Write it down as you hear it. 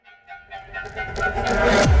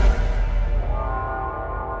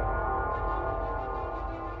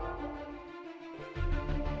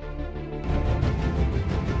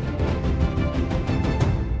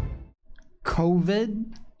it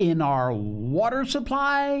in our water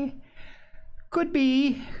supply? Could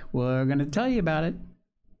be. We're going to tell you about it.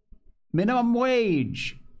 Minimum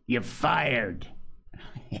wage. You're fired.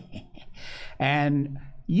 And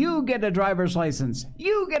you get a driver's license.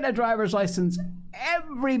 You get a driver's license.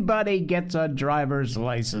 Everybody gets a driver's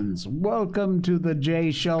license. Welcome to the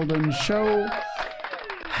Jay Sheldon Show.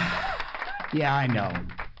 Yeah, I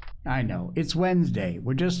know. It's Wednesday.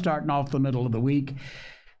 We're just starting off the middle of the week,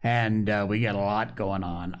 and we got a lot going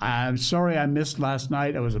on. I'm sorry I missed last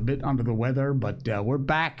night. I was a bit under the weather, but we're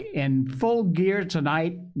back in full gear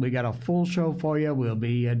tonight. We got a full show for you. We'll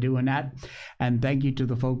be doing that. And thank you to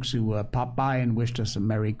the folks who popped by and wished us a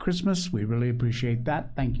Merry Christmas. We really appreciate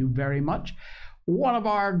that. Thank you very much. One of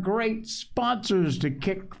our great sponsors to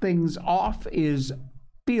kick things off is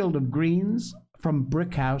Field of Greens from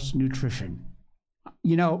Brickhouse Nutrition.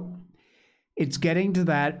 You know, it's getting to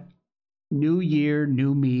that new year,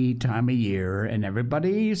 new me time of year, and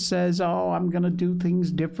everybody says, "Oh, I'm gonna do things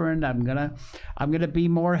different. I'm gonna be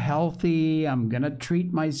more healthy. I'm gonna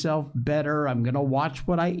treat myself better. I'm gonna watch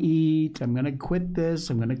what I eat. I'm gonna quit this.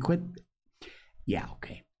 I'm gonna quit." Yeah,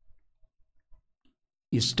 okay.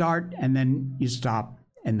 You start and then you stop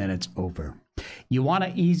and then it's over. You want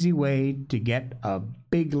an easy way to get a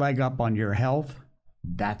big leg up on your health?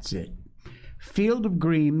 That's it. Field of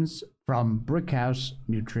Greens from Brickhouse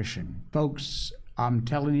Nutrition. Folks, I'm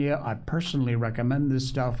telling you, I personally recommend this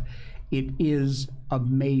stuff. It is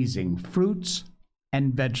amazing. Fruits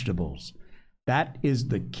and vegetables. That is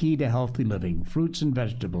the key to healthy living. Fruits and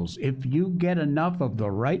vegetables. If you get enough of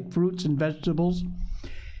the right fruits and vegetables,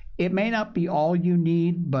 it may not be all you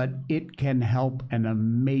need, but it can help an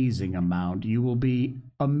amazing amount. You will be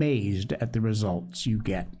amazed at the results you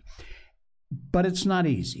get. But it's not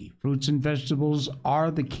easy. Fruits and vegetables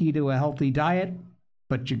are the key to a healthy diet,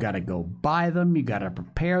 but you got to go buy them. You got to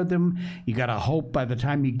prepare them. You got to hope by the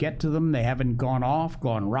time you get to them, they haven't gone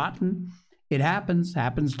rotten. It happens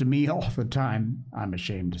to me all the time, I'm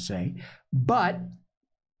ashamed to say. But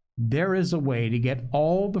there is a way to get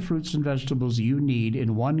all the fruits and vegetables you need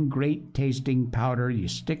in one great tasting powder. You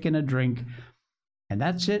stick in a drink, and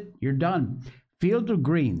that's it. You're done. Field of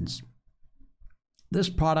Greens. This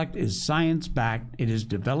product is science-backed. It is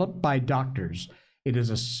developed by doctors. It is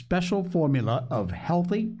a special formula of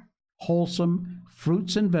healthy, wholesome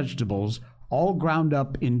fruits and vegetables, all ground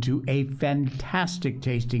up into a fantastic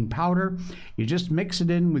tasting powder. You just mix it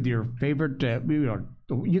in with your favorite,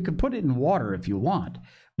 you can put it in water if you want.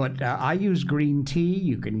 But I use green tea.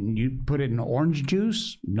 You put it in orange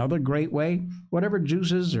juice, another great way. Whatever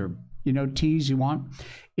juices or teas you want,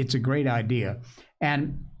 it's a great idea.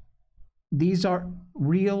 And these are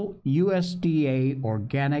real USDA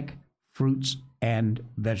organic fruits and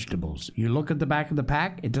vegetables. You look at the back of the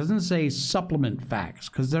pack, it doesn't say supplement facts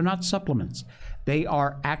because they're not supplements. They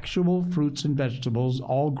are actual fruits and vegetables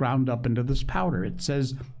all ground up into this powder. It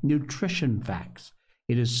says nutrition facts.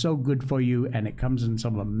 It is so good for you, and it comes in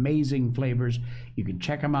some amazing flavors. You can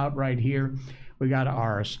check them out right here. We got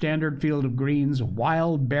our standard Field of Greens,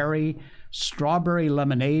 wild berry, strawberry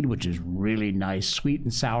lemonade, which is really nice, sweet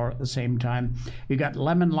and sour at the same time. You got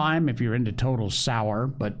lemon lime if you're into total sour,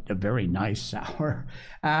 but a very nice sour.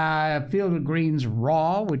 Field of Greens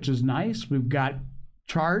raw, which is nice. We've got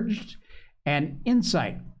charged and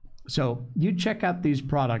insight. So you check out these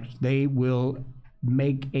products. They will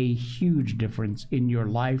make a huge difference in your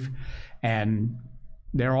life, and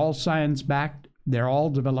they're all science-backed. They're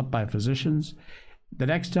all developed by physicians. The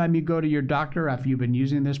next time you go to your doctor after you've been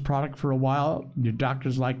using this product for a while, your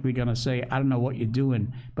doctor's likely going to say, "I don't know what you're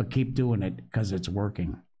doing, but keep doing it because it's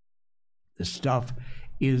working." This stuff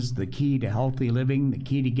is the key to healthy living, the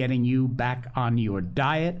key to getting you back on your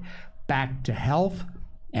diet, back to health,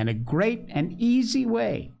 and a great and easy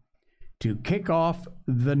way to kick off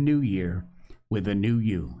the new year with a new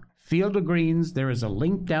you. Field of Greens, there is a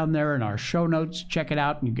link down there in our show notes. Check it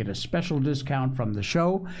out and you get a special discount from the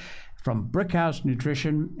show, from Brickhouse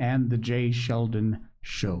Nutrition and the Jay Sheldon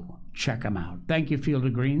Show. Check them out. Thank you, Field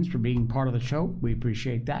of Greens, for being part of the show. We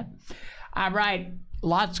appreciate that. All right,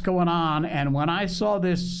 lots going on. And when I saw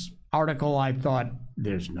this article, I thought,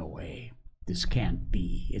 there's no way. This can't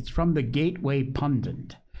be. It's from the Gateway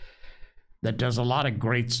Pundit that does a lot of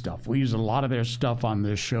great stuff. We use a lot of their stuff on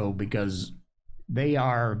this show because they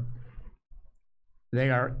are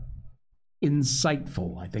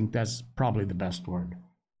insightful. I think that's probably the best word.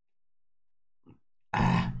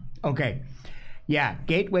 Okay. Yeah,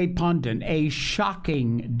 Gateway Pundit, a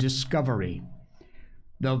shocking discovery.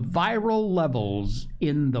 The viral levels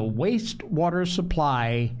in the wastewater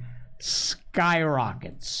supply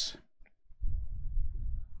skyrockets.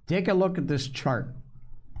 Take a look at this chart.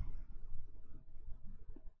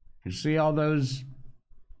 You see all those?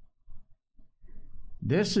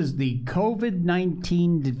 This is the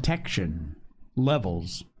COVID-19 detection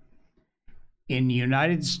levels in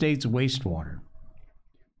United States wastewater.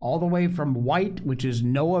 All the way from white, which is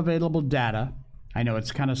no available data. I know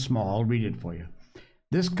it's kind of small. I'll read it for you.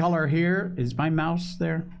 This color here, is my mouse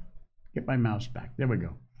there? Get my mouse back. There we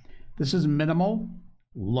go. This is minimal,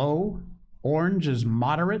 low. Orange is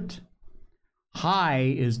moderate.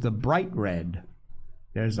 High is the bright red.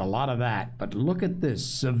 There's a lot of that. But look at this.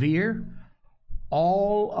 Severe.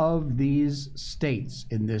 All of these states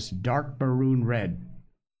in this dark maroon red,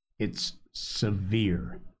 it's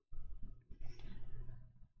severe.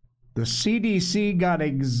 The CDC got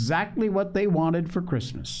exactly what they wanted for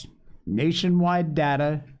Christmas. Nationwide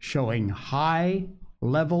data showing high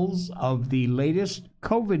levels of the latest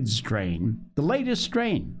COVID strain,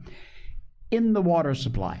 in the water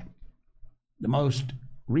supply. The most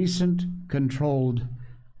recent control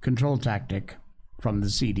tactic from the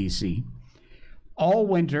CDC. All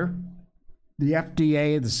winter, the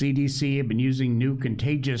FDA, the CDC have been using new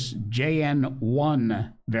contagious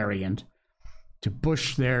JN1 variant to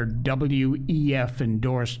push their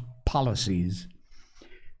WEF-endorsed policies.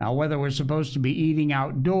 Now, whether we're supposed to be eating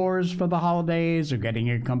outdoors for the holidays or getting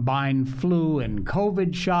a combined flu and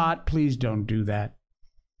COVID shot, please don't do that.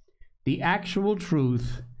 The actual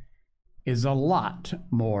truth is a lot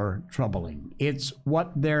more troubling. It's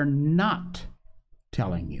what they're not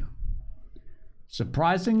telling you.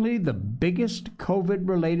 Surprisingly, the biggest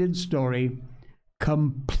COVID-related story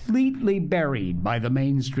completely buried by the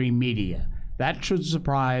mainstream media. That should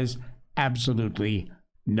surprise absolutely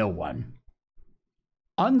no one.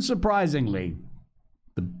 Unsurprisingly,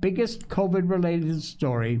 the biggest COVID-related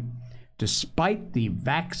story, despite the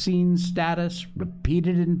vaccine status,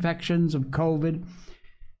 repeated infections of COVID,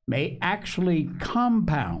 may actually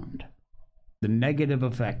compound the negative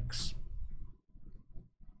effects.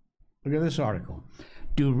 Look at this article.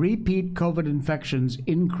 Do repeat COVID infections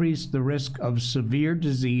increase the risk of severe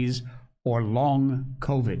disease or long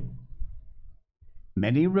COVID?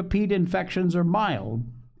 Many repeat infections are mild,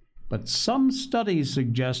 but some studies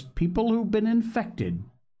suggest people who've been infected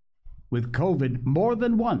with COVID more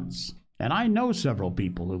than once, and I know several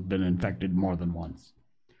people who've been infected more than once,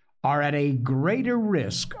 are at a greater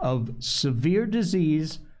risk of severe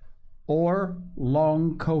disease or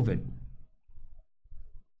long COVID.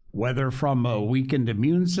 Whether from a weakened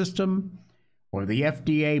immune system or the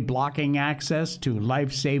FDA blocking access to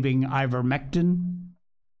life-saving ivermectin,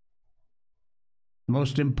 the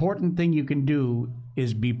most important thing you can do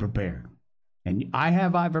is be prepared. And I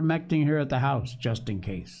have ivermectin here at the house just in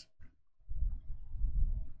case.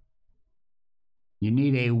 You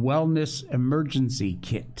need a wellness emergency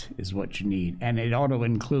kit is what you need, and it ought to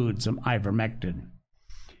include some ivermectin.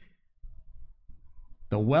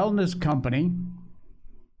 The wellness company,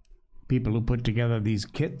 people who put together these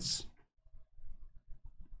kits,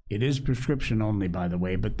 it is prescription only, by the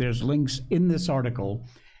way, but there's links in this article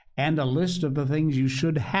and a list of the things you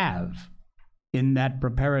should have in that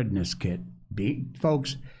preparedness kit.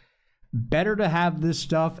 Folks, better to have this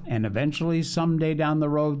stuff and eventually someday down the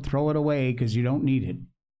road throw it away because you don't need it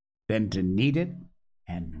than to need it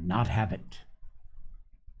and not have it.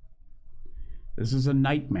 This is a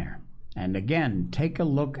nightmare. And again, take a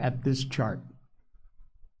look at this chart.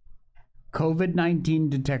 COVID-19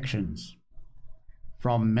 detections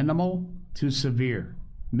from minimal to severe.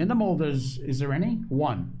 Minimal, is there any?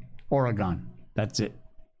 One, Oregon. That's it.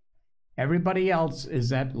 Everybody else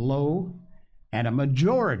is at low, and a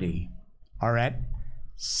majority are at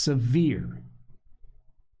severe.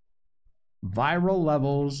 Viral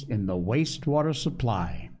levels in the wastewater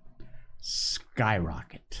supply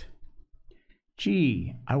skyrocket.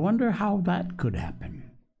 Gee, I wonder how that could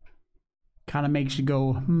happen. Kind of makes you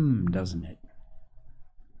go, doesn't it?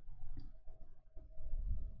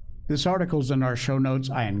 This article's in our show notes.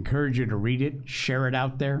 I encourage you to read it, share it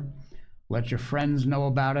out there, let your friends know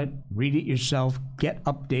about it, read it yourself, get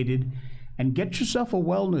updated, and get yourself a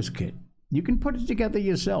wellness kit. You can put it together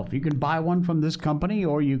yourself. You can buy one from this company,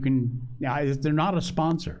 or you can, they're not a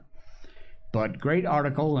sponsor. But great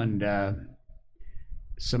article and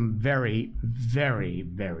some very, very,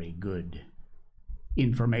 very good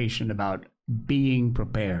information about being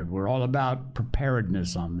prepared. We're all about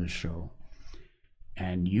preparedness on this show.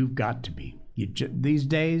 And you've got to be. These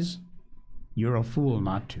days, you're a fool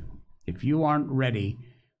not to. If you aren't ready,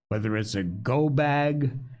 whether it's a go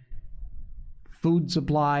bag, food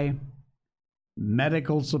supply,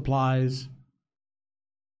 medical supplies,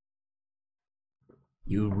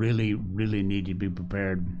 you really, really need to be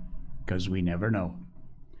prepared because we never know.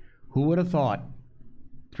 Who would have thought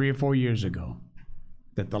 3 or 4 years ago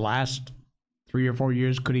that the last 3 or 4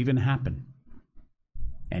 years could even happen.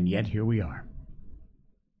 And yet here we are.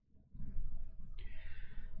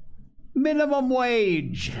 Minimum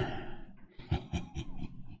wage.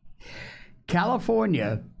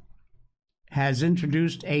 California has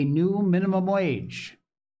introduced a new minimum wage,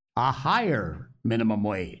 a higher minimum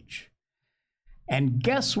wage. And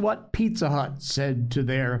guess what Pizza Hut said to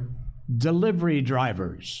their delivery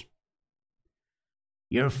drivers?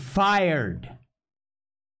 You're fired.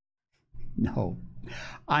 No,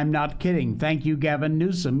 I'm not kidding. Thank you, Gavin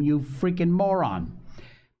Newsom, you freaking moron.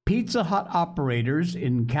 Pizza Hut operators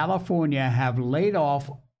in California have laid off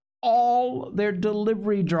all their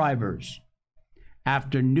delivery drivers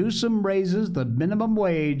after Newsom raises the minimum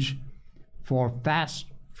wage for fast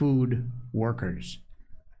food workers.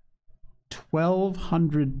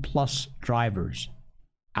 1,200 plus drivers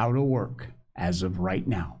out of work as of right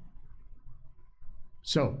now.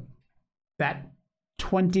 So that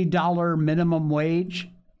 $20 minimum wage,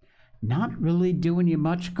 not really doing you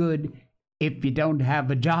much good if you don't have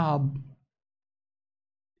a job.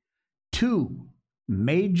 2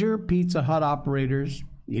 major Pizza Hut operators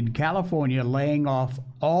in California laying off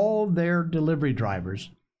all their delivery drivers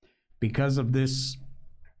because of this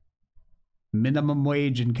minimum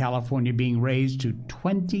wage in California being raised to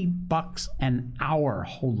 $20 an hour.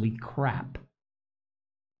 Holy crap.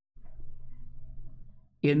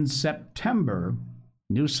 In September,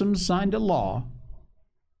 Newsom signed a law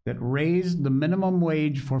that raised the minimum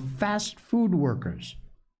wage for fast food workers.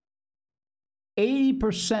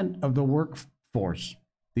 80% of the workforce,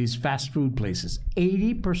 these fast food places,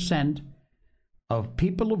 80% of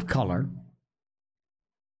people of color,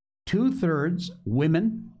 2/3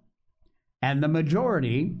 women, and the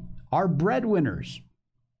majority are breadwinners.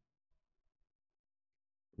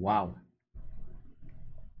 Wow.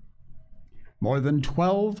 More than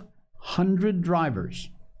 1,200 drivers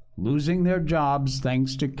losing their jobs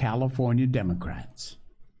thanks to California Democrats.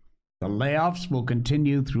 The layoffs will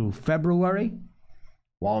continue through February,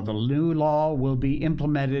 while the new law will be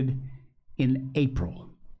implemented in April.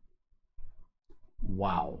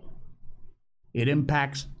 Wow. It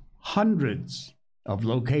impacts hundreds of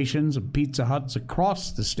locations of Pizza Huts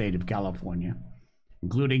across the state of California,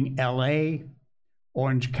 including LA,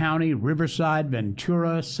 Orange County, Riverside,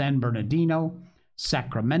 Ventura, San Bernardino,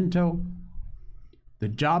 Sacramento. The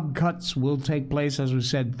job cuts will take place, as we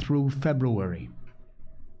said, through February.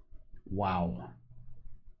 Wow.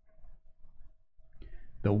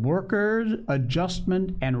 The Workers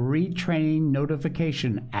Adjustment and Retraining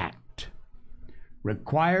Notification Act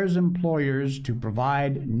requires employers to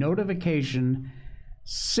provide notification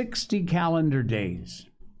 60 calendar days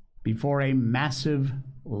before a massive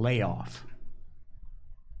layoff.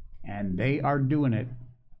 And they are doing it.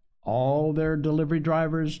 All their delivery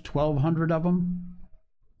drivers, 1,200 of them,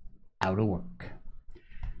 out of work.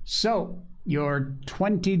 So your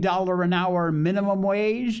 $20 an hour minimum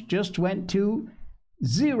wage just went to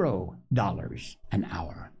 $0 an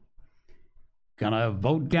hour. Gonna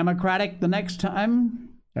vote Democratic the next time?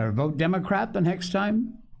 Or vote Democrat the next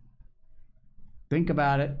time? Think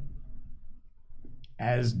about it.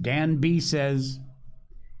 As Dan B says,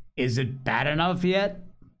 is it bad enough yet?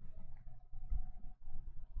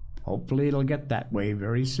 Hopefully it'll get that way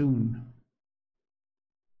very soon.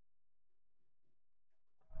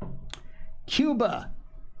 Cuba.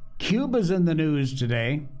 Cuba's in the news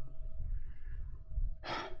today.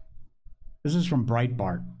 This is from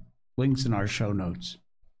Breitbart. Links in our show notes.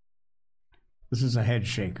 This is a head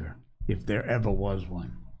shaker, if there ever was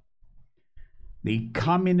one. The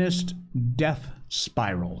communist death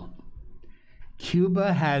spiral.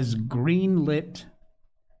 Cuba has greenlit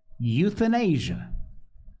euthanasia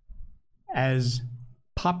as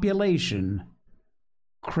population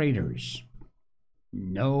craters.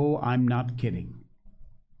 No, I'm not kidding.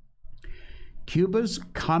 Cuba's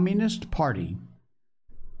Communist Party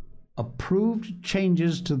approved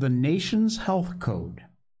changes to the nation's health code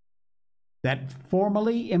that,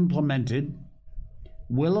 formally implemented,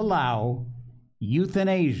 will allow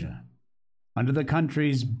euthanasia under the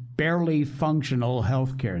country's barely functional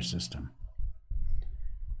healthcare system.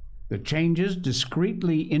 The changes,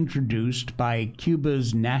 discreetly introduced by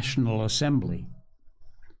Cuba's National Assembly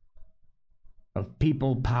of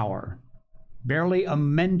People Power, barely a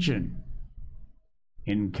mention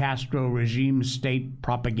in Castro regime state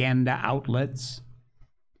propaganda outlets,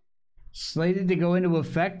 slated to go into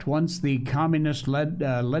effect once the communist-led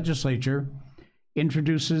legislature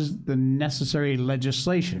introduces the necessary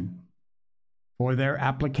legislation for their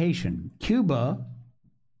application. Cuba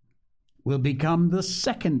will become the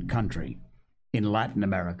second country in Latin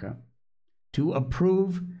America to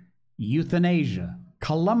approve euthanasia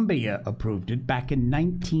Colombia approved it back in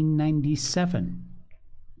 1997.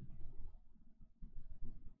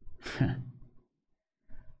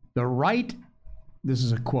 The right, this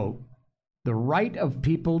is a quote, the right of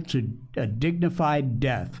people to a dignified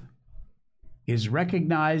death is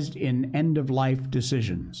recognized in end-of-life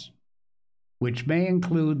decisions, which may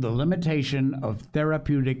include the limitation of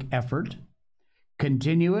therapeutic effort,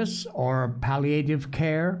 continuous or palliative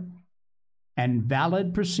care, and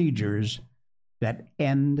valid procedures that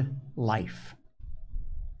end life.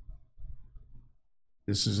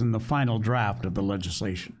 This is in the final draft of the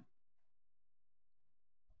legislation.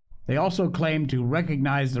 They also claim to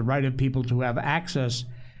recognize the right of people to have access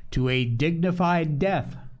to a dignified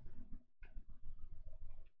death.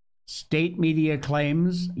 State media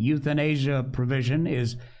claims euthanasia provision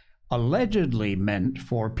is allegedly meant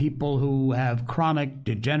for people who have chronic,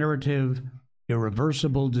 degenerative,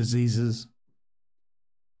 irreversible diseases,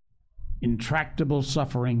 intractable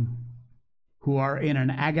suffering, who are in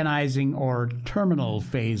an agonizing or terminal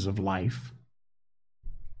phase of life.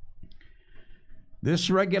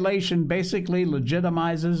 This regulation basically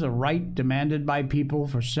legitimizes a right demanded by people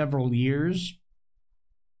for several years.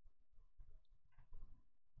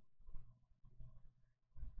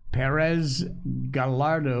 Perez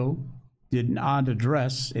Gallardo did not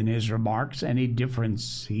address in his remarks any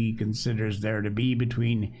difference he considers there to be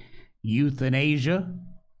between euthanasia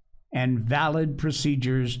and valid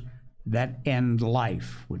procedures that end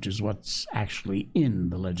life, which is what's actually in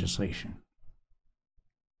the legislation.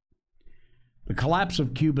 The collapse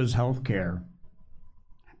of Cuba's healthcare,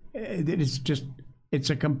 it's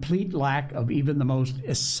a complete lack of even the most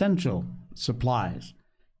essential supplies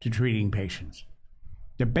to treating patients.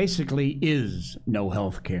 There basically is no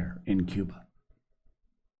health care in Cuba.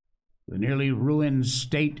 The nearly ruined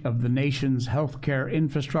state of the nation's healthcare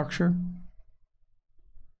infrastructure,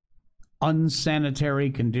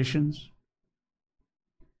 unsanitary conditions.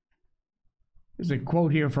 There's a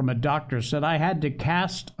quote here from a doctor said, "I had to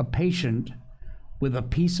cast a patient with a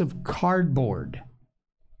piece of cardboard.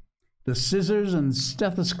 The scissors and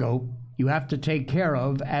stethoscope you have to take care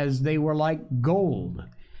of as they were like gold.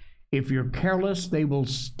 If you're careless, they will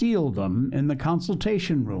steal them in the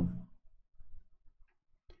consultation room.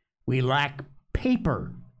 We lack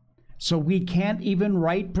paper, so we can't even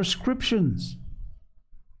write prescriptions."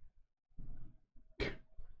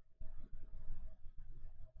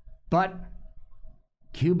 But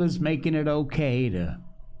Cuba's making it okay to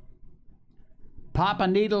pop a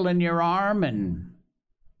needle in your arm and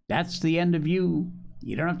that's the end of you.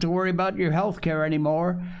 You don't have to worry about your health care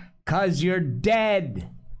anymore because you're dead.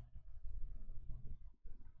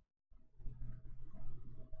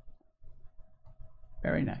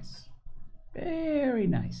 Very nice. Very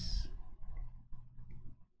nice.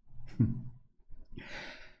 Do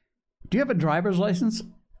you have a driver's license?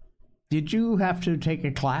 Did you have to take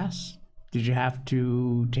a class? Did you have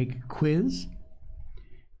to take a quiz?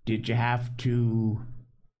 Did you have to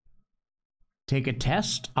take a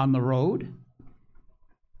test on the road?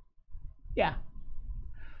 Yeah.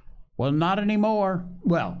 Well, not anymore.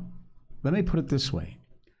 Well, let me put it this way.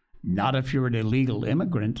 Not if you're an illegal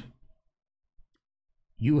immigrant.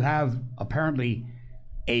 You have apparently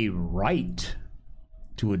a right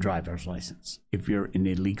to a driver's license if you're an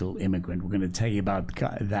illegal immigrant. We're going to tell you about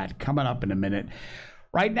that coming up in a minute.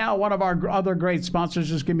 Right now, one of our other great sponsors,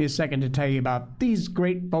 just give me a second to tell you about these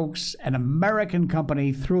great folks, an American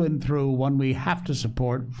company through and through, one we have to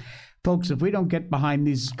support. Folks, if we don't get behind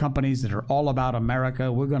these companies that are all about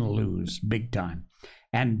America, we're going to lose big time.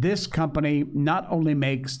 And this company not only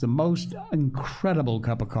makes the most incredible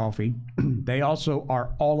cup of coffee, they also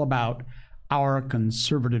are all about our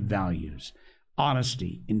conservative values.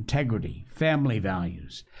 Honesty, integrity, family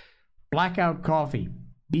values. Blackout Coffee.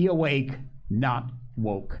 Be awake, not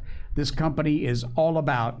woke. This company is all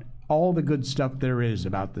about all the good stuff there is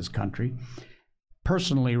about this country.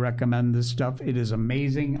 Personally recommend this stuff. It is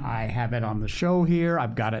amazing. I have it on the show here.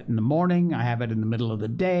 I've got it in the morning. I have it in the middle of the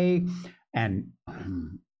day. And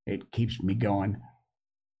it keeps me going.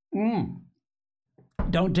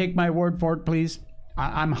 Don't take my word for it, please.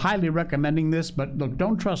 I'm highly recommending this, but look,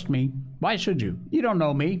 don't trust me. Why should you? You don't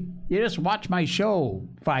know me. You just watch my show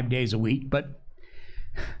 5 days a week, but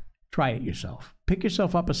try it yourself. Pick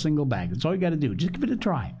yourself up a single bag. That's all you got to do. Just give it a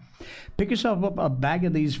try. Pick yourself up a bag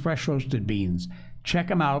of these fresh roasted beans. Check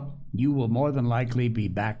them out. You will more than likely be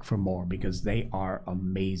back for more because they are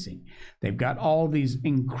amazing. They've got all these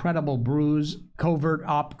incredible brews: Covert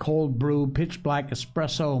Op, Cold Brew, Pitch Black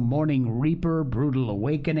Espresso, Morning Reaper, Brutal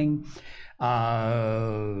Awakening.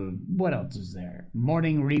 What else is there?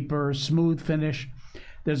 Morning Reaper, Smooth Finish.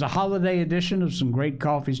 There's a holiday edition of some great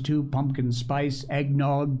coffees too. Pumpkin spice,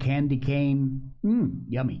 eggnog, candy cane.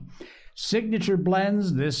 Yummy. Signature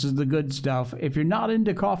blends, this is the good stuff. If you're not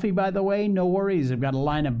into coffee, by the way, no worries. They've got a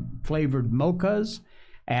line of flavored mochas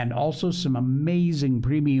and also some amazing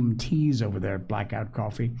premium teas over there at Blackout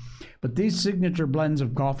Coffee. But these signature blends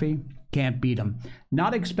of coffee, can't beat them.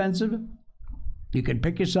 Not expensive. You can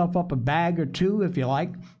pick yourself up a bag or two if you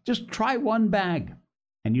like. Just try one bag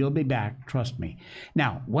and you'll be back, trust me.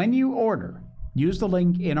 Now, when you order, use the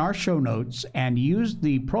link in our show notes and use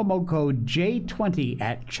the promo code J20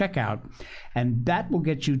 at checkout, and that will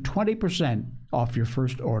get you 20% off your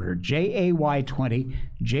first order. JAY20.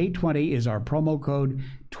 J20 is our promo code.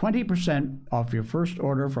 20% off your first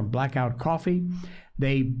order from Blackout Coffee.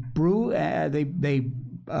 They brew,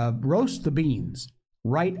 roast the beans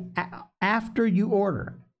right after you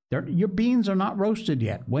order. Your beans are not roasted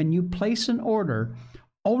yet. When you place an order,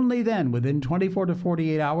 only then, within 24 to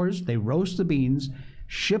 48 hours, they roast the beans,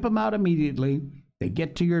 ship them out immediately. They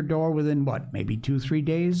get to your door within, maybe 2-3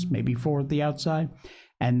 days, maybe 4 at the outside.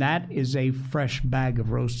 And that is a fresh bag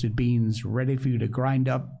of roasted beans ready for you to grind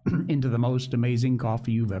up into the most amazing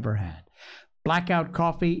coffee you've ever had. Blackout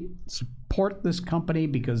Coffee, support this company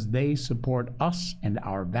because they support us and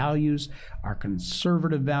our values, our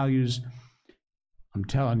conservative values. I'm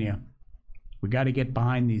telling you, we got to get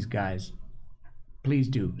behind these guys. Please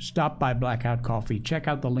do. Stop by Blackout Coffee. Check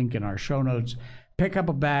out the link in our show notes. Pick up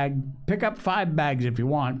a bag. Pick up 5 bags if you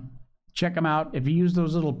want. Check them out. If you use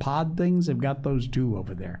those little pod things, they've got those too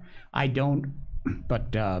over there. I don't,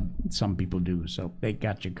 but some people do, so they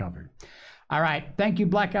got you covered. All right. Thank you,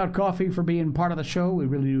 Blackout Coffee, for being part of the show. We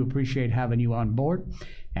really do appreciate having you on board.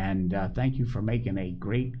 And thank you for making a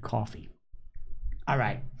great coffee. All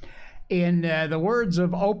right. In the words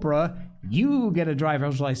of Oprah, you get a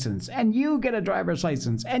driver's license, and you get a driver's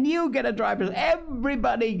license, and you get a driver's.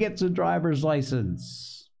 Everybody gets a driver's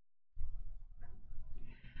license.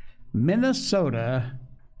 Minnesota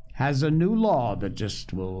has a new law that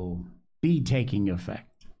just will be taking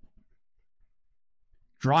effect.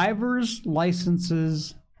 Driver's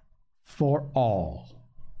licenses for all.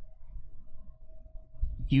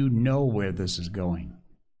 You know where this is going.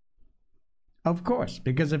 Of course,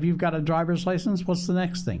 because if you've got a driver's license, what's the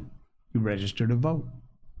next thing? You register to vote.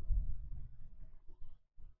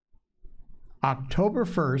 October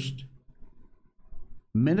 1st,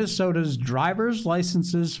 Minnesota's driver's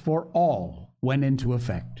licenses for all went into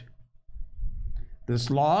effect. This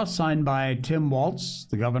law, signed by Tim Walz,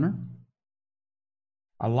 the governor,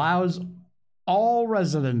 allows all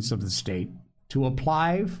residents of the state to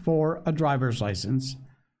apply for a driver's license.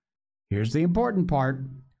 Here's the important part.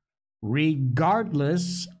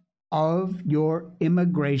 Regardless of your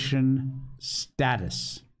immigration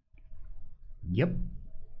status. Yep.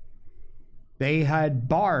 They had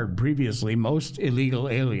barred previously most illegal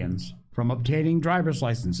aliens from obtaining driver's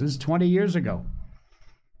licenses 20 years ago.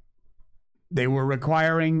 They were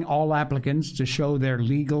requiring all applicants to show their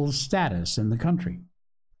legal status in the country.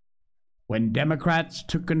 When Democrats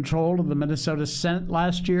took control of the Minnesota Senate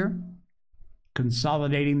last year,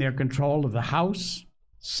 consolidating their control of the House,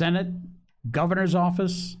 Senate, governor's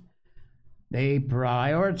office, they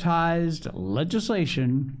prioritized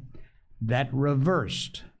legislation that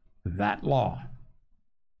reversed that law.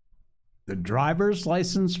 The Driver's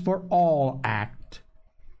License for All Act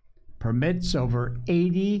permits over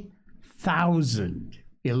 80,000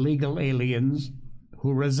 illegal aliens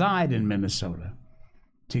who reside in Minnesota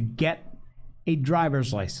to get a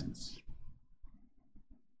driver's license.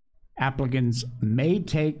 Applicants may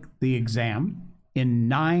take the exam in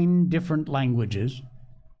 9 different languages: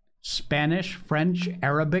 Spanish, French,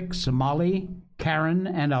 Arabic, Somali, Karen,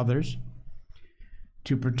 and others.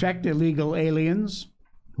 To protect illegal aliens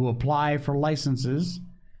who apply for licenses,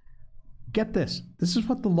 get this, this is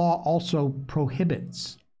what the law also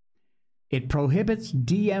prohibits. It prohibits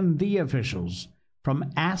DMV officials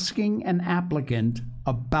from asking an applicant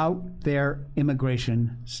about their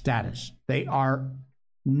immigration status. They are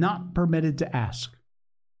not permitted to ask.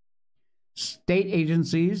 State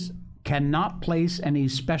agencies cannot place any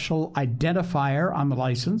special identifier on the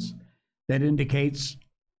license that indicates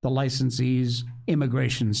the licensee's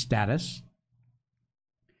immigration status.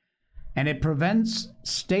 And it prevents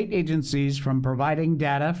state agencies from providing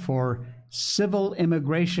data for civil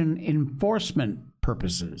immigration enforcement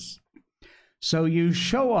purposes. So you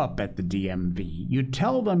show up at the DMV, you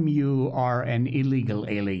tell them you are an illegal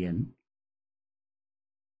alien,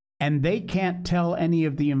 and they can't tell any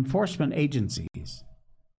of the enforcement agencies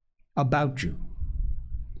about you.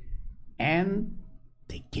 And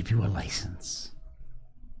they give you a license.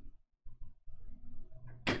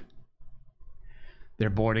 They're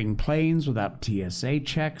boarding planes without TSA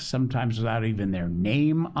checks, sometimes without even their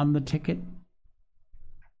name on the ticket.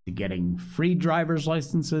 They're getting free driver's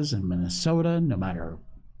licenses in Minnesota, no matter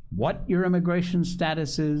what your immigration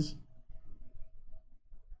status is.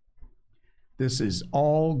 This is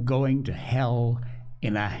all going to hell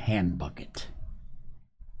in a handbucket.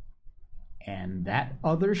 And that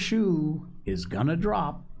other shoe is gonna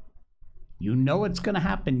drop. You know it's gonna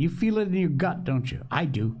happen. You feel it in your gut, don't you? I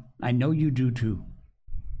do. I know you do too.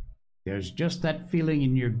 There's just that feeling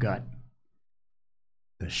in your gut.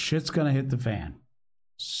 The shit's gonna hit the fan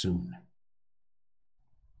soon.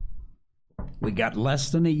 We got less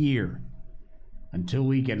than a year until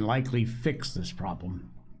we can likely fix this problem.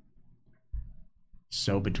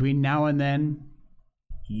 So between now and then,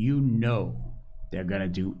 you know they're going to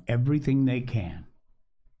do everything they can.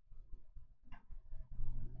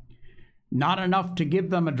 Not enough to give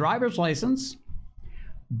them a driver's license.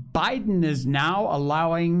 Biden is now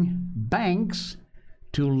allowing banks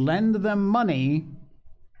to lend them money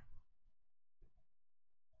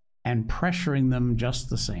and pressuring them just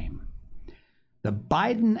the same. The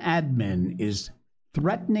Biden admin is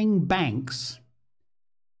threatening banks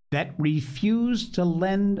that refuse to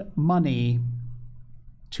lend money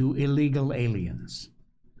to illegal aliens.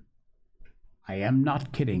 I am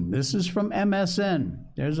not kidding. This is from MSN.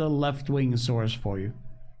 There's a left-wing source for you.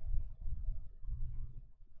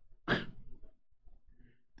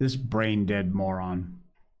 This brain-dead moron.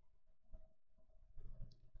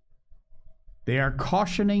 They are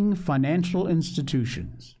cautioning financial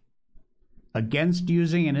institutions against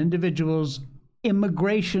using an individual's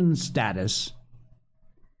immigration status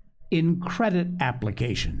in credit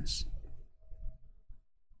applications.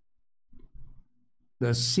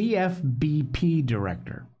 The CFBP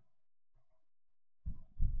director,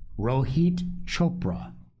 Rohit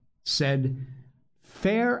Chopra, said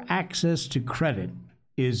fair access to credit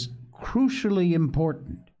is crucially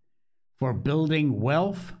important for building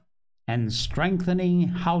wealth and strengthening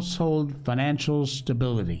household financial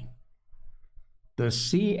stability. The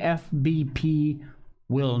CFBP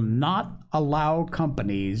will not allow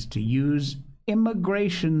companies to use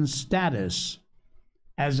immigration status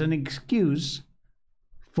as an excuse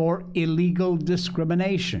for illegal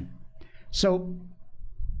discrimination. So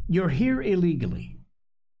you're here illegally.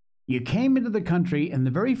 You came into the country, and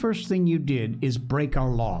the very first thing you did is break our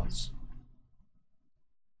laws.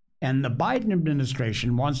 And the Biden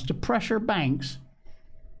administration wants to pressure banks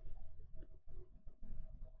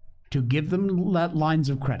to give them lines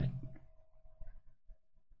of credit.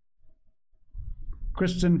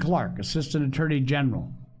 Kristen Clark, Assistant Attorney General,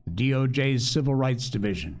 DOJ's Civil Rights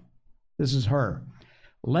Division. This is her.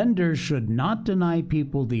 Lenders should not deny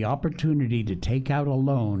people the opportunity to take out a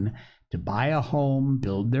loan to buy a home,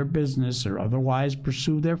 build their business, or otherwise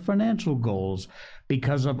pursue their financial goals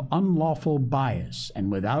because of unlawful bias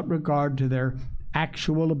and without regard to their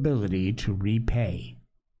actual ability to repay.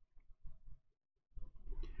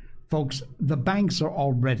 Folks, the banks are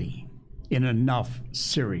already in enough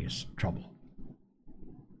serious trouble.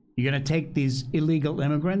 You're going to take these illegal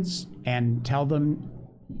immigrants and tell them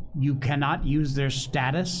you cannot use their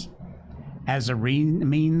status as a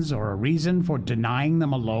means or a reason for denying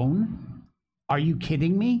them a loan? Are you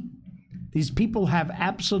kidding me? These people have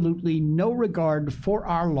absolutely no regard for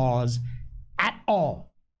our laws at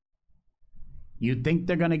all. You think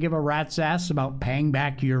they're going to give a rat's ass about paying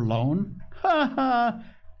back your loan? Ha ha!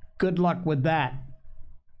 Good luck with that.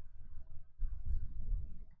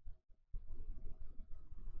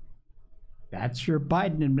 That's your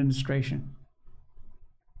Biden administration.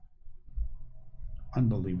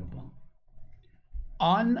 Unbelievable.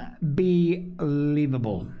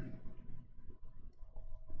 Unbelievable.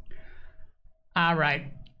 All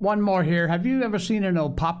right, one more here. Have you ever seen an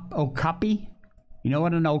okapi? You know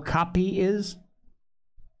what an okapi is?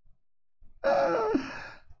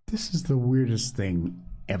 This is the weirdest thing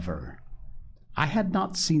ever. I had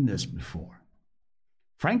not seen this before.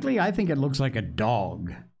 Frankly, I think it looks like a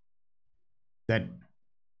dog that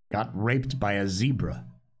got raped by a zebra.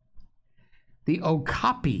 The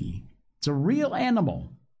okapi, it's a real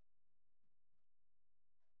animal.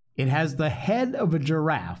 It has the head of a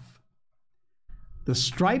giraffe, the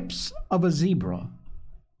stripes of a zebra,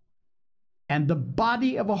 and the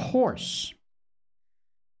body of a horse.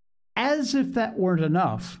 As if that weren't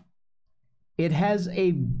enough, it has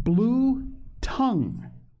a blue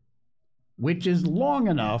tongue, which is long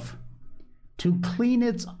enough to clean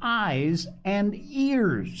its eyes and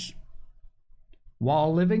ears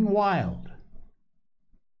while living wild.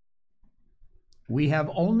 We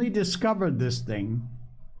have only discovered this thing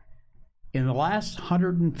in the last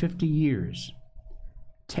 150 years.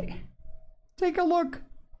 Take a look.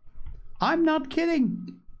 I'm not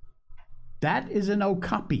kidding. That is an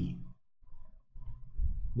okapi.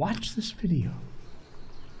 Watch this video.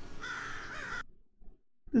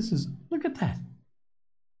 Look at that.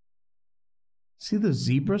 See the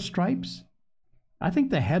zebra stripes? I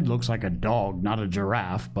think the head looks like a dog, not a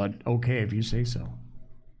giraffe, but okay if you say so.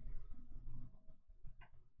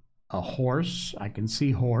 A horse, I can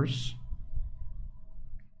see horse.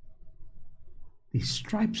 These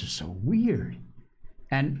stripes are so weird.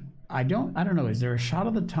 And I don't know, is there a shot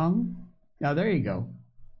of the tongue? Oh, there you go.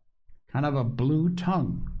 Kind of a blue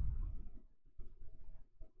tongue.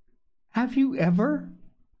 Have you ever?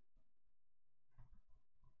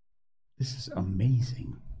 This is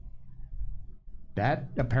amazing. That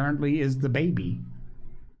apparently is the baby.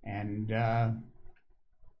 And then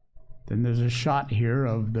there's a shot here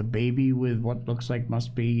of the baby with what looks like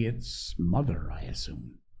must be its mother, I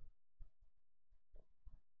assume.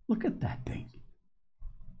 Look at that thing.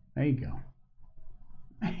 There you go.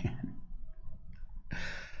 Man.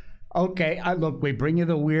 Okay, look, we bring you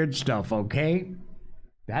the weird stuff, okay?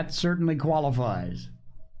 That certainly qualifies.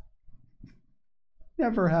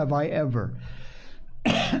 Never have I ever.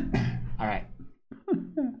 All right.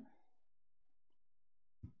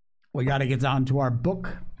 We got to get on to our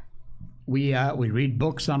book. We read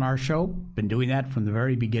books on our show. Been doing that from the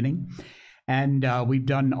very beginning. And we've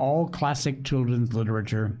done all classic children's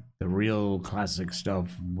literature, the real classic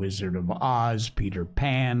stuff, Wizard of Oz, Peter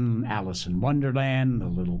Pan, Alice in Wonderland, The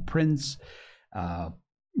Little Prince,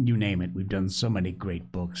 you name it. We've done so many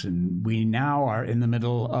great books. And we now are in the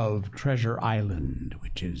middle of Treasure Island,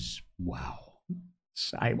 which is, wow.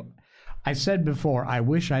 I said before, I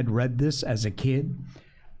wish I'd read this as a kid.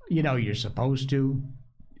 You know, you're supposed to.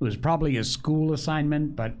 It was probably a school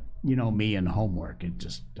assignment, but you know me and homework, it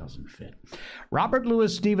just doesn't fit. Robert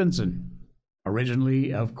Louis Stevenson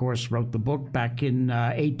originally, of course, wrote the book back in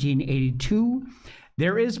 1882.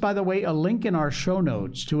 There is, by the way, a link in our show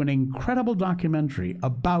notes to an incredible documentary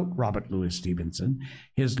about Robert Louis Stevenson,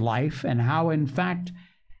 his life, and how, in fact,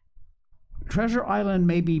 Treasure Island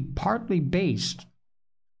may be partly based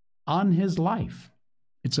on his life.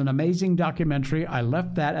 It's an amazing documentary. I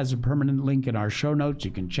left that as a permanent link in our show notes.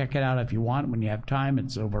 You can check it out if you want when you have time.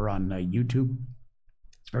 It's over on YouTube.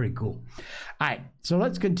 It's very cool. All right, so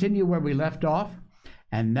let's continue where we left off,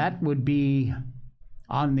 and that would be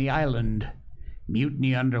on the island,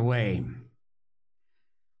 mutiny underway.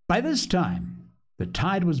 By this time, the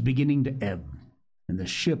tide was beginning to ebb, and the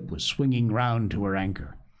ship was swinging round to her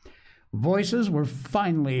anchor. Voices were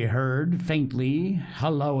finally heard, faintly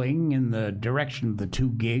hallooing in the direction of the two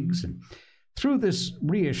gigs, and though this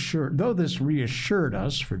reassured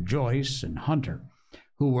us for Joyce and Hunter,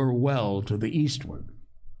 who were well to the eastward,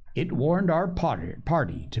 it warned our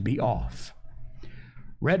party to be off.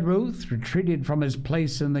 Redruth retreated from his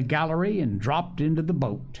place in the gallery and dropped into the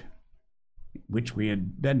boat, which we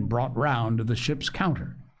had then brought round to the ship's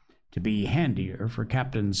counter to be handier for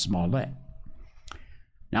Captain Smollett.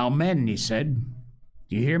 "Now, men," he said,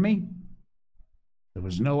 "do you hear me?" There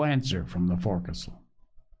was no answer from the forecastle.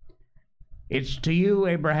 "It's to you,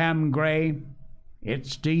 Abraham Gray.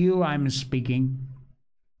 It's to you I'm speaking."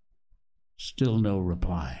 Still no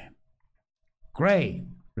reply. "Gray,"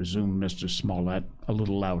 resumed Mr. Smollett a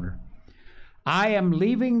little louder, "I am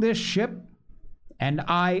leaving this ship, and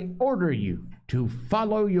I order you to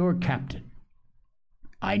follow your captain.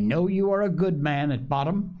 I know you are a good man at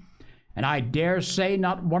bottom, and I dare say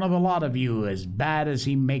not one of the lot of you as bad as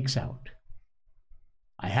he makes out.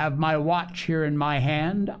 I have my watch here in my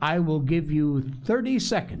hand. I will give you 30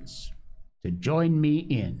 seconds to join me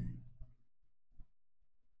in."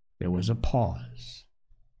 There was a pause.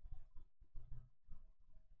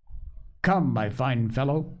 "Come, my fine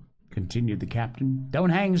fellow," continued the captain,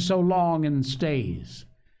 "don't hang so long in stays.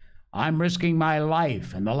 I'm risking my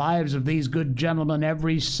life and the lives of these good gentlemen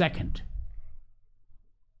every second."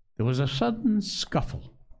 There was a sudden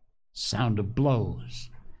scuffle, sound of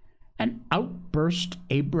blows, and out burst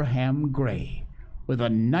Abraham Gray with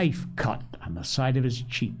a knife cut on the side of his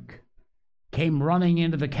cheek. Came running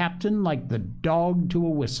into the captain like the dog to a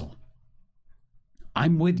whistle.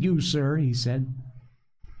 "I'm with you, sir," he said.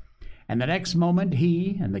 And the next moment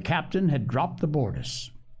he and the captain had dropped the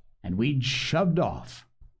borders, and we'd shoved off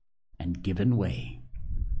and given way.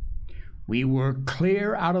 We were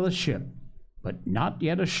clear out of the ship, but not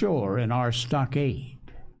yet ashore in our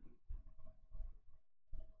stockade.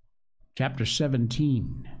 Chapter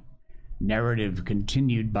 17, narrative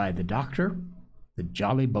continued by the Doctor, the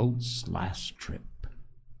Jolly Boat's last trip.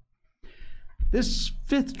 This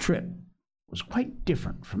fifth trip was quite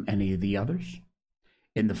different from any of the others.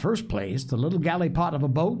 In the first place, the little galley-pot of a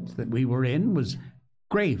boat that we were in was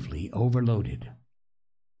gravely overloaded.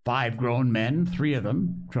 5 grown men, 3 of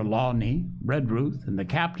them, Trelawney, Redruth, and the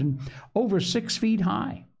captain, over 6 feet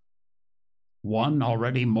high. One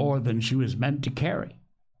already more than she was meant to carry.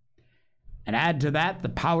 And add to that the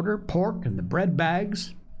powder, pork, and the bread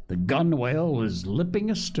bags, the gunwale was lipping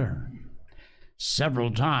astern. Several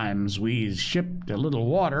times we shipped a little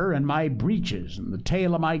water, and my breeches and the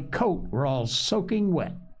tail of my coat were all soaking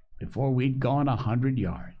wet before we'd gone 100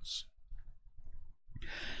 yards.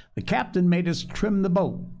 The captain made us trim the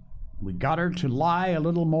boat. We got her to lie a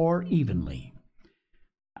little more evenly.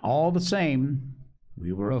 All the same,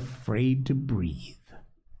 we were afraid to breathe.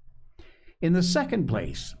 In the second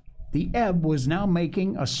place, the ebb was now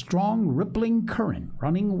making a strong rippling current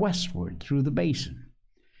running westward through the basin,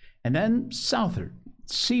 and then southward,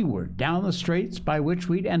 seaward, down the straits by which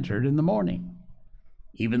we'd entered in the morning.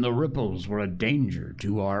 Even the ripples were a danger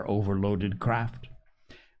to our overloaded craft.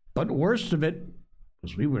 But worst of it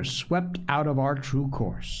was we were swept out of our true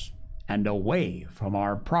course, and away from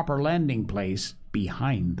our proper landing place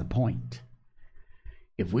behind the point.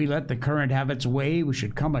 If we let the current have its way, we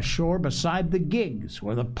should come ashore beside the gigs,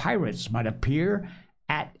 where the pirates might appear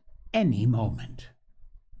at any moment.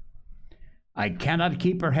 "I cannot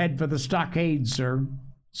keep her head for the stockade, sir,"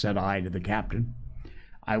 said I to the captain.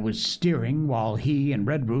 I was steering while he and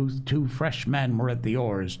Redruth, 2 fresh men, were at the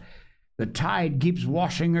oars. "The tide keeps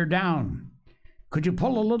washing her down. Could you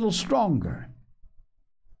pull a little stronger?"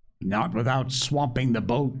 "Not without swamping the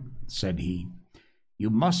boat," said he. "You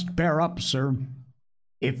must bear up, sir.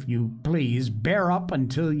 If you please, bear up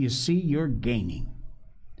until you see you're gaining."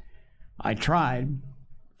 I tried,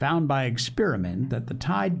 found by experiment that the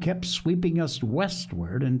tide kept sweeping us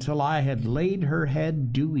westward until I had laid her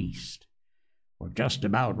head due east, or just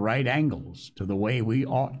about right angles to the way we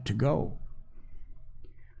ought to go.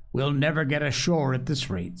 "We'll never get ashore at this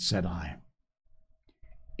rate," said I.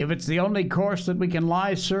 "If it's the only course that we can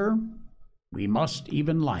lie, sir, we must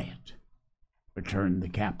even lie it," returned the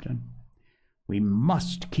captain. "We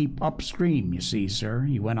must keep upstream, you see, sir,"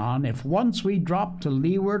 he went on. "If once we drop to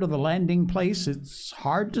leeward of the landing place, it's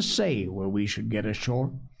hard to say where we should get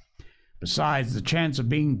ashore. Besides the chance of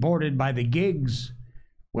being boarded by the gigs,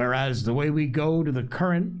 whereas the way we go to the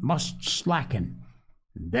current must slacken,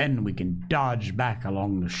 and then we can dodge back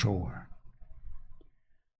along the shore."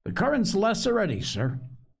 "The current's less already, sir,"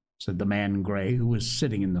 said the man Gray, who was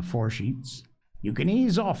sitting in the foresheets. "You can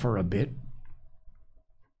ease off her a bit."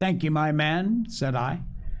 "Thank you, my man," said I,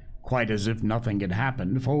 quite as if nothing had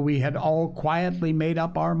happened, for we had all quietly made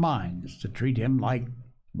up our minds to treat him like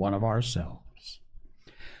one of ourselves.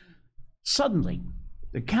 Suddenly,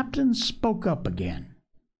 the captain spoke up again,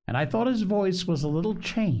 and I thought his voice was a little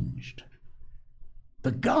changed.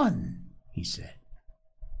 "The gun," he said.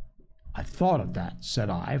 "I thought of that," said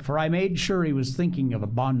I, for I made sure he was thinking of a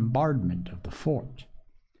bombardment of the fort.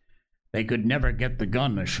 "They could never get the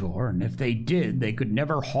gun ashore, and if they did, they could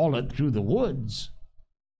never haul it through the woods."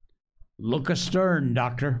 "Look astern,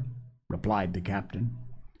 Doctor," replied the captain.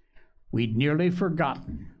 We'd nearly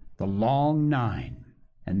forgotten the long 9,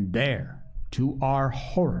 and there, to our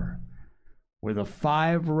horror, were the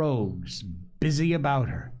 5 rogues busy about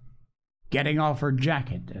her, getting off her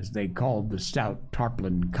jacket, as they called the stout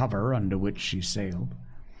tarpaulin cover under which she sailed.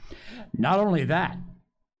 Not only that,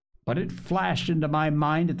 but it flashed into my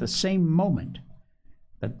mind at the same moment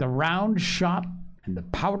that the round shot and the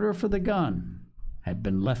powder for the gun had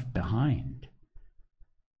been left behind,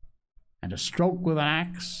 and a stroke with an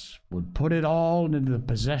axe would put it all into the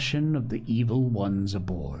possession of the evil ones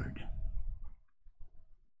aboard.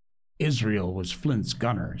 "Israel was Flint's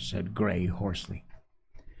gunner," said Gray hoarsely.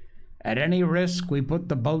 "At any risk, we put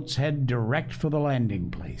the boat's head direct for the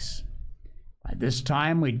landing place. By this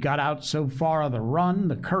time, we'd got out so far of the run,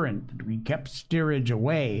 the current, that we kept steerage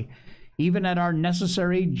away, even at our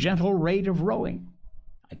necessary gentle rate of rowing.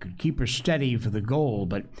 I could keep her steady for the goal,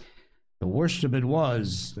 but the worst of it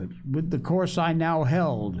was that with the course I now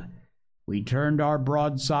held, we turned our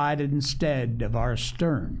broadside instead of our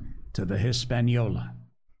stern to the Hispaniola,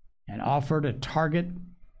 and offered a target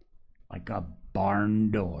like a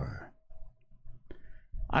barn door.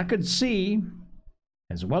 I could see,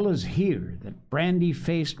 as well as hear, that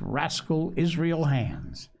brandy-faced rascal Israel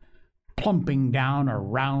Hands plumping down a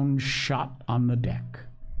round shot on the deck.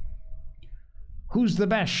 "Who's the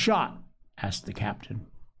best shot?" asked the captain.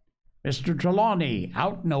 "Mr. Trelawney,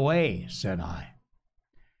 out and away," said I.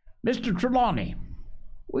 "Mr. Trelawney,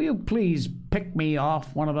 will you please pick me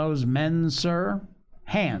off one of those men, sir?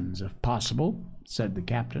 Hands, if possible," said the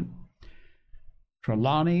captain.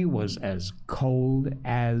 Trelawney was as cold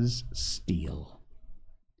as steel.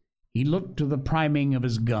 He looked to the priming of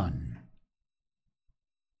his gun.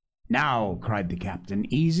 "Now," cried the captain,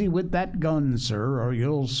 "easy with that gun, sir, or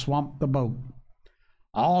you'll swamp the boat.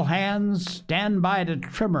 All hands stand by to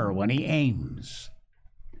trimmer when he aims."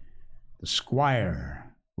 The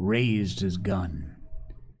squire raised his gun.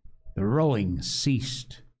 The rowing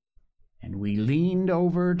ceased, and we leaned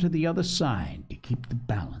over to the other side to keep the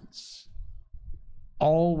balance.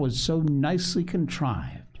 All was so nicely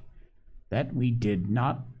contrived that we did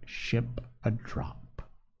not ship a drop.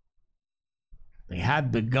 They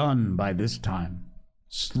had the gun by this time,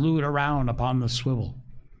 slewed around upon the swivel,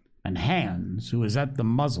 and Hans, who was at the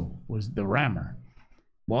muzzle, was the rammer,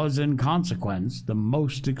 was in consequence the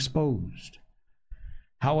most exposed.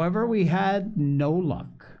 However, we had no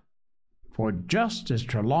luck, for just as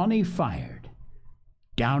Trelawney fired,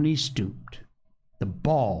 down he stooped, the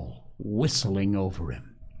ball whistling over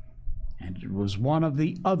him, and it was one of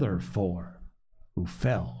the other four who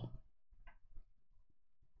fell.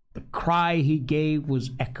 The cry he gave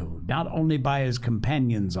was echoed not only by his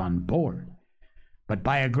companions on board, but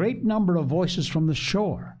by a great number of voices from the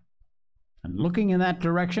shore, and looking in that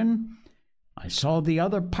direction, I saw the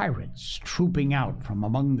other pirates trooping out from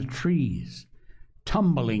among the trees,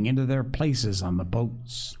 tumbling into their places on the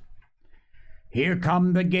boats. "Here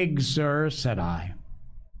come the gigs, sir," said I.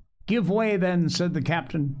 "Give way, then," said the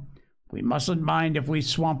captain. "We mustn't mind if we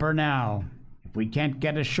swamp her now. If we can't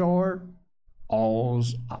get ashore,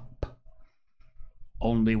 all's up."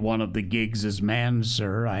 "Only one of the gigs is manned,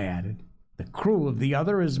 sir," I added. "The crew of the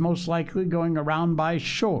other is most likely going around by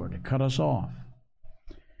shore to cut us off."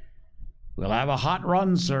 "We'll have a hot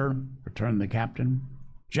run, sir," returned the captain.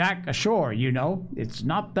 "Jack ashore, you know. It's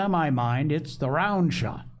not them I mind, it's the round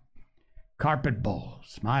shot. Carpet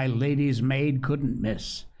bowls, my lady's maid couldn't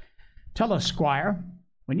miss. Tell us, squire,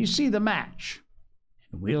 when you see the match,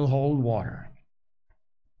 and we'll hold water."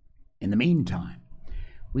 In the meantime,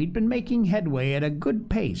 we'd been making headway at a good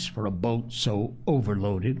pace for a boat so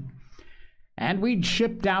overloaded, and we'd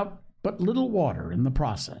shipped out but little water in the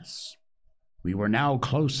process. We were now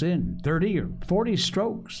close in, 30 or 40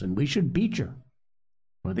 strokes, and we should beach her,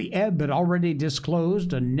 for the ebb had already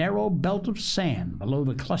disclosed a narrow belt of sand below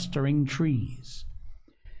the clustering trees.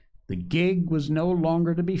 The gig was no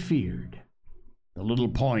longer to be feared. The little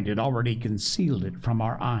point had already concealed it from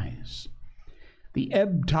our eyes. The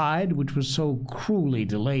ebb tide, which was so cruelly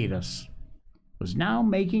delayed us, was now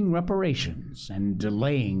making reparations and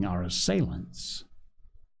delaying our assailants.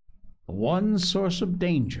 The one source of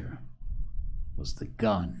danger was the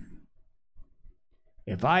gun.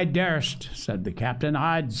 "If I durst," said the captain,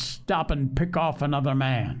 "I'd stop and pick off another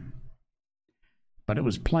man." But it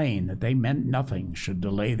was plain that they meant nothing should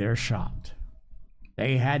delay their shot.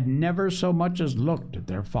 They had never so much as looked at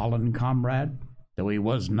their fallen comrade, though he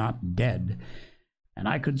was not dead, and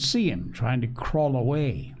I could see him trying to crawl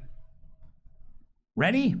away.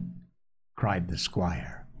 "Ready?" cried the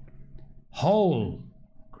squire. "Hold!"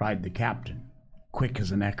 cried the captain, quick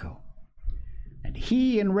as an echo. And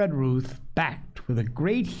he and Redruth backed with a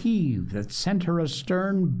great heave that sent her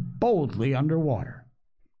astern boldly under water.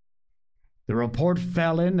 The report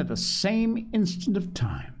fell in at the same instant of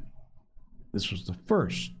time. This was the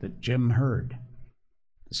first that Jim heard,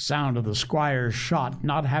 the sound of the squire's shot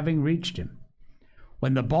not having reached him.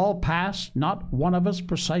 When the ball passed, not one of us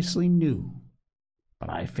precisely knew, but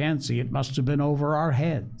I fancy it must have been over our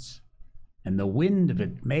heads, and the wind of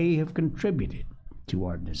it may have contributed to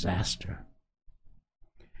our disaster.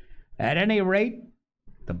 At any rate,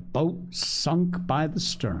 the boat sunk by the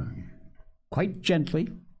stern, quite gently,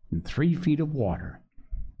 in 3 feet of water,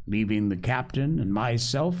 leaving the captain and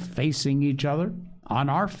myself facing each other on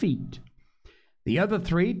our feet. The other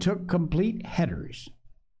 3 took complete headers,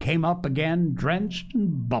 came up again drenched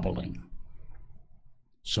and bubbling.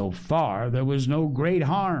 So far there was no great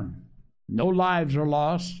harm. No lives were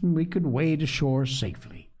lost, and we could wade ashore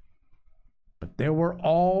safely. But there were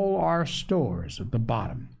all our stores at the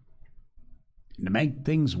bottom. And to make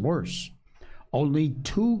things worse, only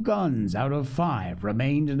 2 guns out of 5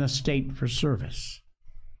 remained in a state for service.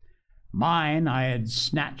 Mine I had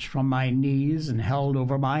snatched from my knees and held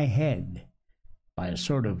over my head by a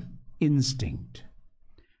sort of instinct.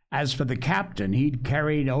 As for the captain, he'd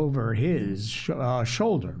carried over his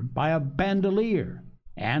shoulder by a bandolier,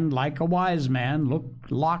 and, like a wise man,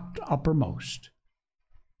 looked locked uppermost.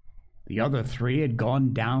 The other 3 had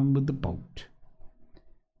gone down with the boat.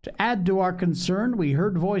 To add to our concern, we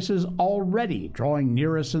heard voices already drawing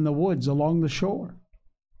near us in the woods along the shore.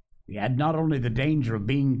 We had not only the danger of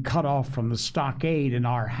being cut off from the stockade in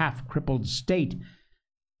our half-crippled state,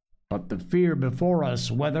 but the fear before us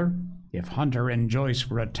whether, if Hunter and Joyce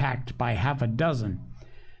were attacked by half a dozen,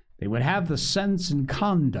 They would have the sense and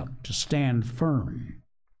conduct to stand firm.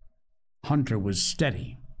 Hunter was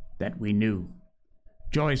steady, that we knew.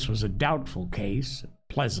 Joyce was a doubtful case,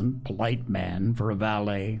 a pleasant, polite man for a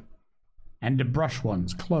valet, and to brush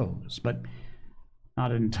one's clothes, but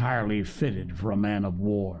not entirely fitted for a man of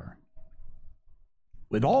war.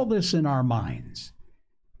 With all this in our minds,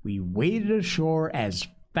 we waded ashore as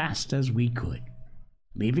fast as we could,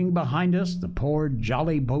 leaving behind us the poor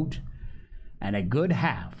jolly boat and a good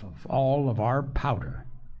half of all of our powder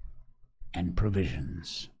and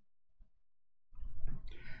provisions.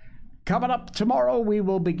 Coming up tomorrow, we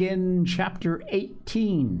will begin Chapter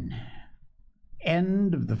 18,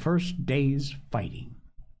 End of the First Day's Fighting.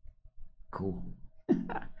 Cool.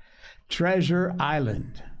 Treasure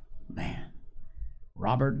Island. Man.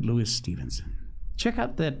 Robert Louis Stevenson. Check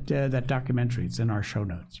out that documentary. It's in our show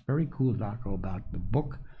notes. Very cool doco about the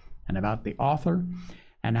book and about the author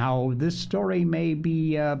and how this story may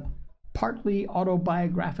be partly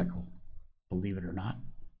autobiographical, believe it or not.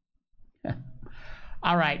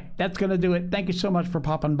 All right, that's going to do it. Thank you so much for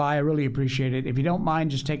popping by. I really appreciate it. If you don't mind,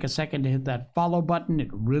 just take a second to hit that follow button. It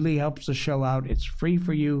really helps the show out. It's free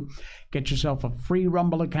for you. Get yourself a free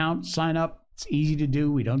Rumble account. Sign up. It's easy to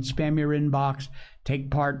do. We don't spam your inbox. Take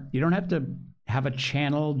part. You don't have to have a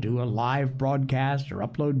channel, do a live broadcast, or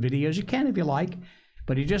upload videos. You can if you like,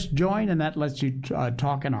 but you just join, and that lets you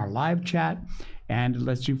talk in our live chat, and it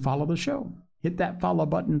lets you follow the show. Hit that follow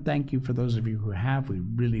button. Thank you for those of you who have. We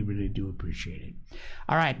really, really do appreciate it.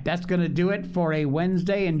 All right, that's going to do it for a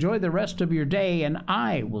Wednesday. Enjoy the rest of your day, and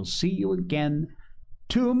I will see you again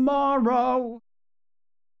tomorrow.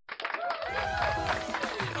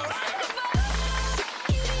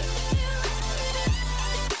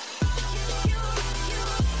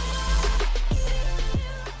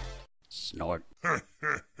 Snort.